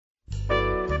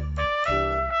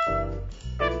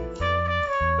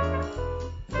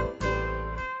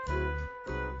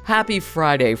Happy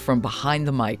Friday from behind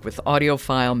the mic with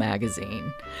AudioFile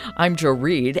magazine. I'm Jo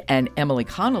Reed, and Emily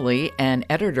Connolly, an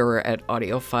editor at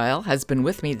AudioFile, has been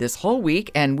with me this whole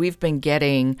week, and we've been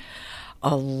getting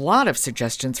a lot of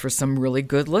suggestions for some really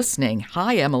good listening.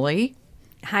 Hi, Emily.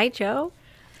 Hi, Jo.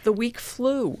 The week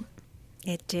flew.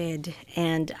 It did,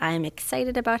 and I'm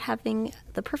excited about having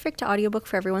the perfect audiobook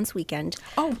for everyone's weekend.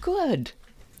 Oh, good.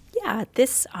 Yeah,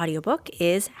 this audiobook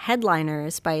is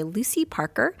Headliners by Lucy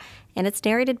Parker, and it's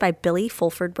narrated by Billy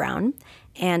Fulford Brown,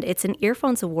 and it's an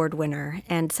Earphones Award winner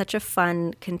and such a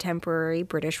fun contemporary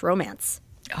British romance.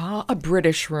 Ah, a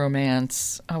British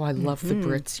romance. Oh, I love the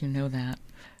Brits, you know that.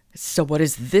 So what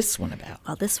is this one about?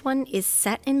 Well, this one is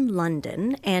set in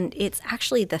London, and it's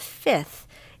actually the fifth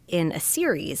in a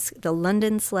series, the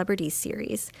London Celebrities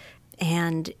series.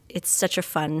 And it's such a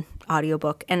fun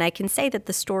audiobook. And I can say that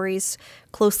the story's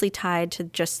closely tied to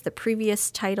just the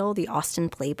previous title, The Austen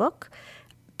Playbook,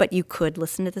 but you could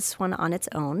listen to this one on its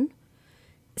own.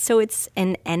 So it's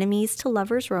an enemies to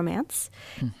lovers romance.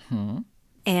 Mm-hmm.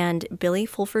 And Billy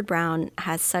Fulford Brown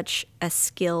has such a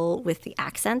skill with the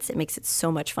accents. It makes it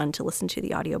so much fun to listen to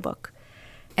the audiobook.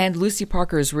 And Lucy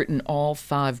Parker has written all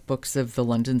 5 books of the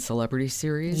London Celebrity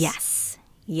series? Yes.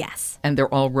 And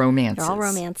they're all romances? They're all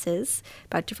romances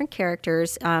about different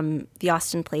characters. The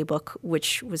Austen Playbook,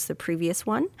 which was the previous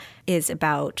one, is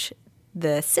about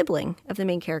the sibling of the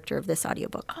main character of this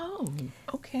audiobook. Oh,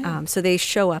 okay. So they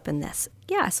show up in this.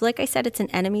 Yeah, so like I said, it's an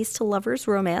enemies to lovers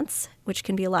romance, which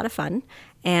can be a lot of fun.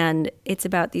 And it's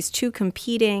about these 2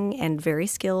 competing and very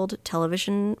skilled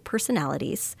television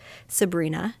personalities,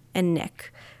 Sabrina and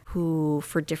Nick, who,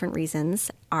 for different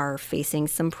reasons, are facing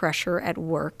some pressure at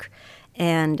work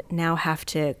and now have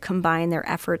to combine their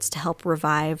efforts to help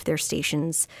revive their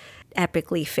station's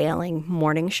epically failing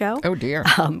morning show. Oh, dear.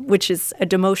 Which is a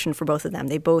demotion for both of them.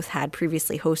 They both had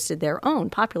previously hosted their own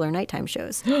popular nighttime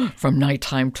shows. From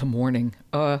nighttime to morning.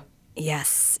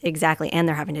 Yes, exactly. And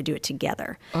they're having to do it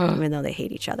together, even though they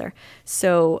hate each other.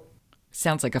 So...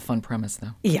 Sounds like a fun premise,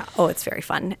 though. Yeah. Oh, it's very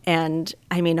fun. And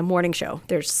I mean, a morning show,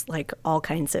 there's like all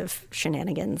kinds of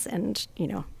shenanigans and,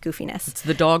 goofiness. It's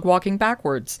the dog walking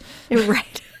backwards.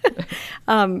 Right.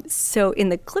 So in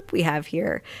the clip we have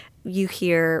here, you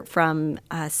hear from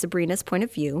Sabrina's point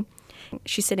of view.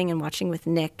 She's sitting and watching with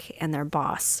Nick and their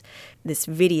boss this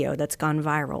video that's gone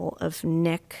viral of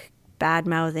Nick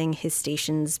bad-mouthing his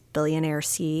station's billionaire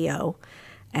CEO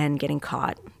and getting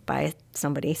caught by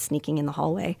somebody sneaking in the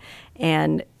hallway.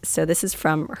 And so this is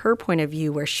from her point of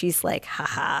view where she's like,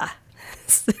 ha,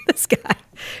 this guy,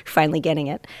 finally getting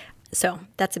it. So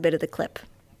that's a bit of the clip.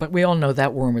 But we all know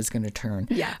that worm is going to turn.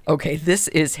 Yeah. Okay, this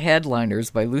is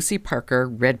Headliners by Lucy Parker,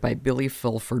 read by Billy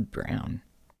Fulford Brown.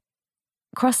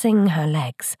 Crossing her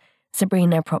legs,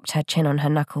 Sabrina propped her chin on her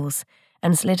knuckles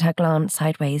and slid her glance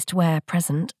sideways to where,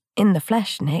 present, in the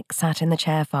flesh, Nick sat in the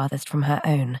chair farthest from her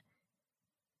own.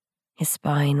 His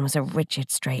spine was a rigid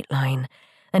straight line,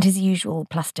 and his usual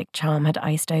plastic charm had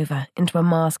iced over into a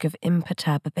mask of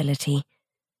imperturbability.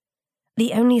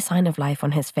 The only sign of life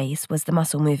on his face was the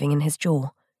muscle moving in his jaw.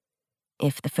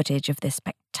 If the footage of this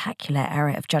spectacular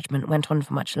error of judgment went on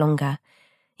for much longer,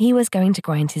 he was going to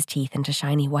grind his teeth into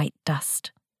shiny white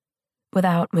dust.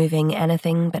 Without moving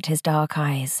anything but his dark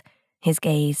eyes, his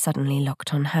gaze suddenly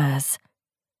locked on hers.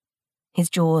 His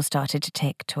jaw started to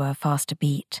tick to a faster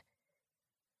beat.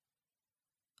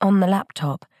 On the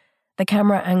laptop, the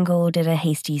camera angle did a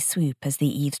hasty swoop as the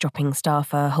eavesdropping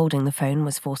staffer holding the phone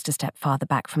was forced to step farther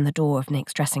back from the door of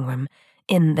Nick's dressing room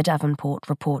in the Davenport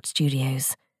Report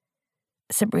studios.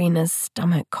 Sabrina's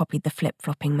stomach copied the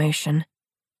flip-flopping motion.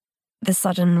 The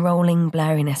sudden rolling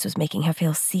blurriness was making her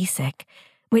feel seasick,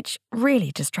 which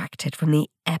really distracted from the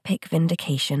epic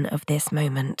vindication of this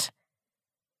moment.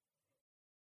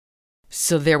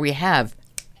 So there we have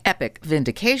epic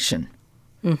vindication.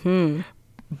 Mm-hmm.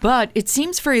 But it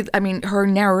seems her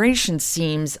narration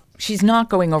seems, she's not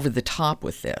going over the top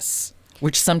with this,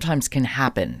 which sometimes can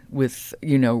happen with,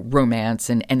 romance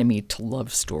and enemy to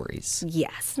love stories.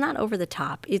 Yes, not over the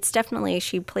top. It's definitely,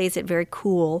 she plays it very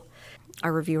cool.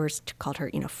 Our reviewers called her,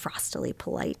 frostily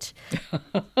polite.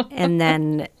 And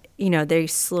then, they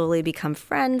slowly become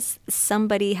friends.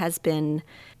 Somebody has been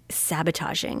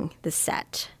sabotaging the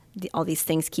set. All these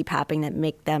things keep happening that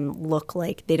make them look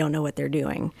like they don't know what they're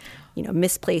doing.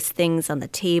 Misplaced things on the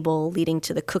table leading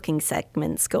to the cooking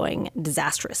segments going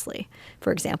disastrously,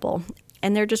 for example.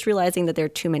 And they're just realizing that there are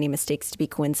too many mistakes to be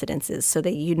coincidences. So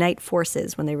they unite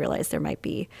forces when they realize there might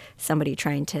be somebody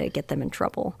trying to get them in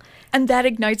trouble. And that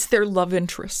ignites their love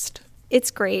interest.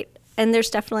 It's great. And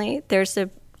there's a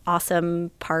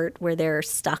awesome part where they're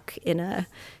stuck in a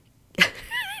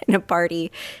in a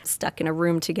party, stuck in a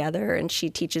room together, and she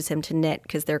teaches him to knit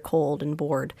because they're cold and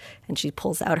bored, and she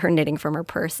pulls out her knitting from her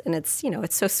purse, and it's,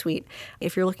 it's so sweet.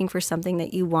 If you're looking for something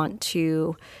that you want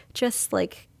to just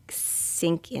like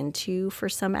sink into for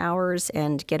some hours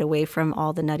and get away from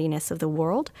all the nuttiness of the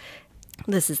world,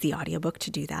 this is the audiobook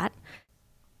to do that.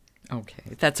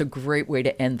 Okay, that's a great way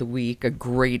to end the week, a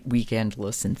great weekend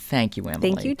listen. Thank you, Emily.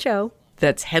 Thank you, Joe.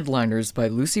 That's Headliners by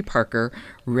Lucy Parker,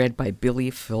 read by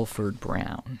Billy Filford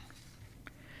Brown.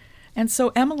 And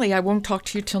so, Emily, I won't talk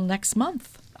to you till next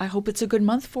month. I hope it's a good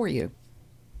month for you.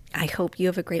 I hope you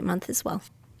have a great month as well.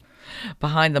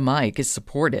 Behind the Mic is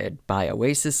supported by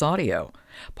Oasis Audio,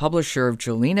 publisher of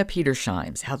Jolena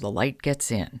Petershine's How the Light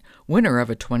Gets In, winner of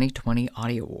a 2020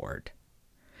 Audio Award.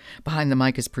 Behind the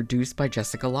Mic is produced by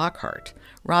Jessica Lockhart.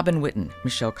 Robin Whitten,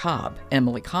 Michelle Cobb,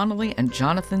 Emily Connolly, and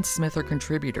Jonathan Smith are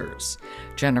contributors.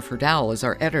 Jennifer Dowell is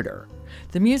our editor.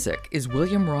 The music is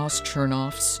William Ross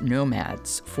Chernoff's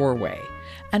Nomads 4-Way.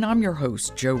 And I'm your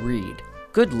host, Joe Reed.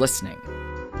 Good listening.